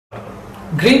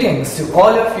Greetings to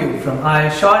all of you from I,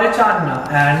 Shaurya Chandna,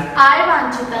 and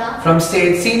I, Vanchita, from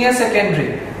State Senior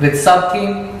Secondary with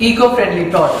sub-theme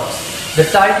Eco-Friendly Products. The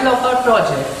title of our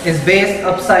project is Based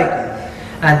Upcycle,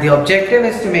 and the objective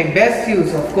is to make best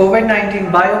use of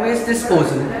COVID-19 bio-waste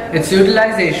disposal, its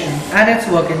utilization and its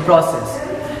working process.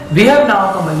 We have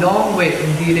now come a long way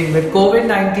in dealing with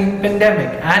COVID-19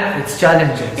 pandemic and its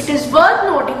challenges. It is worth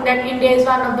noting that India is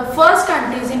one of the first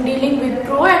countries in dealing with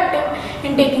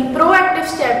taking proactive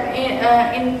step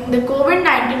in the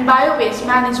COVID-19 bio-waste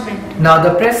management. Now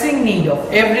the pressing need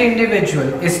of every individual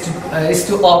is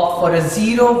to opt for a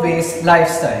zero-waste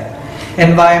lifestyle.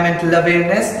 Environmental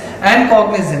awareness and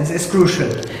cognizance is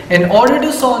crucial. In order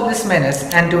to solve this menace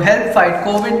and to help fight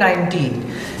COVID-19,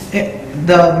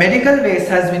 the medical waste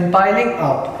has been piling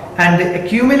up, and the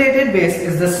accumulated waste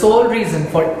is the sole reason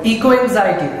for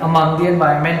eco-anxiety among the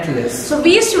environmentalists. So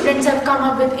we students have come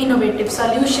up with innovative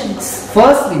solutions.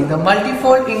 Firstly, the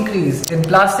multifold increase in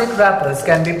plastic wrappers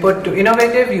can be put to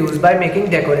innovative use by making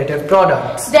decorative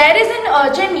products. There is an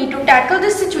urgent need to tackle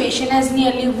this situation as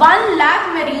nearly 1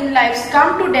 lakh marine lives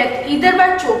come to death either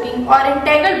by choking or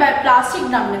entangled by plastic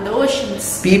dumped in the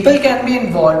oceans. People can be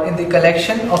involved in the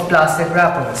collection of plastic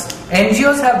wrappers.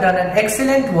 NGOs have done an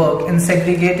excellent work in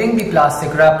segregating the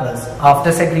plastic wrappers.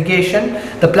 After segregation,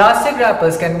 the plastic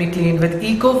wrappers can be cleaned with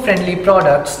eco-friendly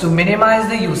products to minimize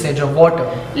the usage of water.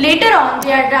 Later on,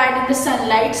 they are dried in the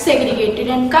sunlight, segregated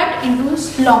and cut into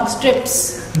long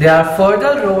strips. They are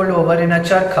further rolled over in a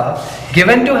charkha,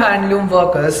 given to handloom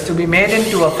workers to be made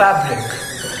into a fabric.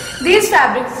 These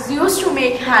fabrics is used to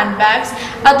make handbags,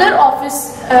 other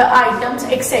office items,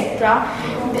 etc.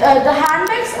 The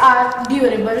handbags are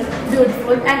durable,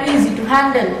 beautiful and easy to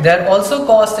handle. They are also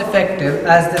cost effective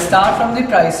as they start from the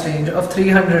price range of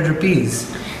 300 rupees.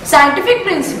 Scientific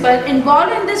principle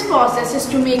involved in this process is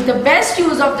to make the best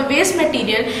use of the waste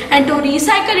material and to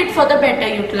recycle it for the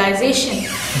better utilization.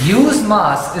 Used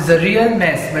masks is a real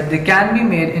mess, but they can be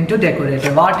made into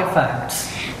decorative artifacts.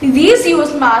 These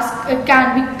used masks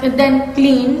can be then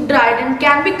cleaned, dried and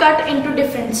can be cut into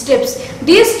different strips.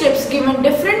 These strips given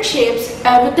different shapes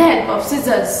with the help of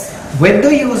scissors. With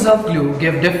the use of glue,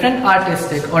 give different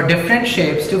artistic or different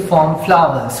shapes to form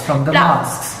flowers from the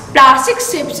masks. Plastic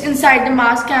strips inside the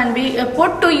mask can be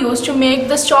put to use to make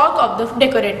the stalk of the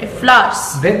decorative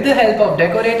flowers. With the help of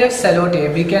decorative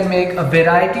sellotape, we can make a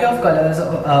variety of colors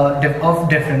of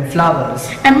different flowers.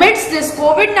 Amidst this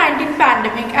COVID-19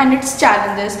 pandemic and its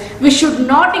challenges, we should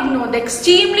not ignore the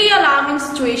extremely alarming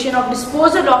situation of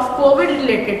disposal of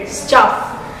COVID-related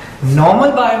stuff.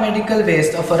 Normal biomedical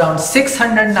waste of around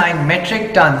 609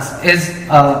 metric tons is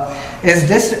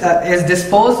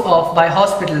disposed of by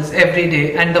hospitals every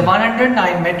day, and the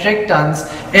 109 metric tons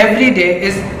every day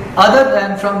is other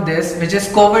than from this, which is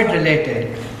COVID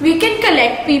related. We can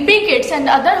collect PP kits and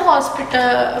other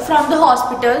from the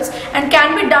hospitals and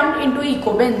can be dumped into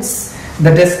eco bins.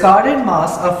 The discarded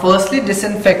masks are firstly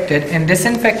disinfected in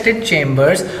disinfected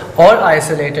chambers or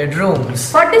isolated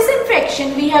rooms. For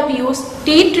disinfection, we have used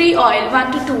tea tree oil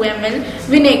 1 to 2 ml,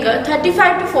 vinegar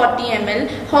 35 to 40 ml,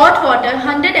 hot water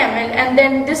 100 ml, and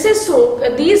then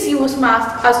these used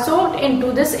masks are soaked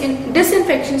into this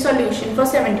disinfection solution for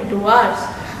 72 hours.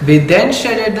 We then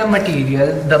shredded the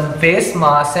material, the face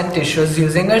masks and tissues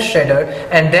using a shredder,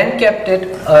 and then kept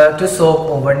it to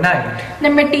soak overnight. The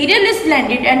material is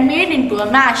blended and made into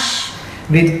a mash.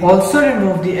 We also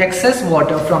removed the excess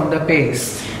water from the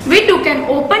paste. We took an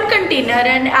open container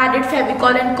and added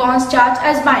Fevicol and cornstarch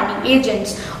as binding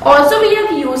agents. Also, we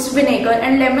have used vinegar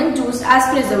and lemon juice as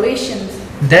preservations.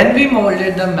 Then we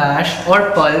molded the mash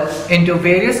or pulp into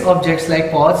various objects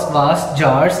like pots, vases,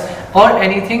 jars, or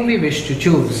anything we wish to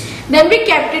choose. Then we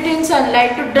kept it in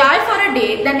sunlight to dry for a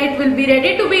day, then it will be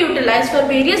ready to be utilized for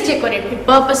various decorative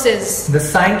purposes. The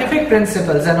scientific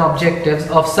principles and objectives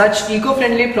of such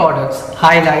eco-friendly products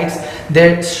highlights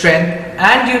their strength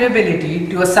and durability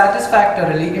to a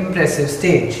satisfactorily impressive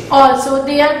stage. Also,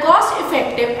 they are cost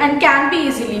effective and can be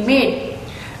easily made.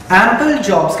 Ample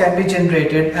jobs can be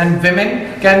generated and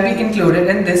women can be included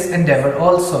in this endeavor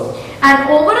also. An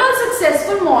overall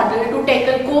successful model to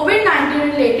tackle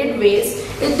COVID-19 related waste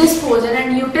is disposal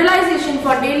and utilization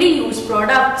for daily use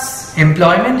products.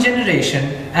 Employment generation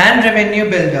and revenue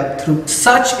build-up through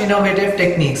such innovative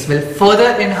techniques will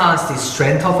further enhance the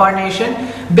strength of our nation,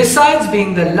 besides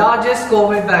being the largest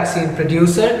COVID vaccine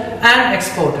producer and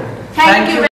exporter.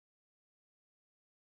 Thank you.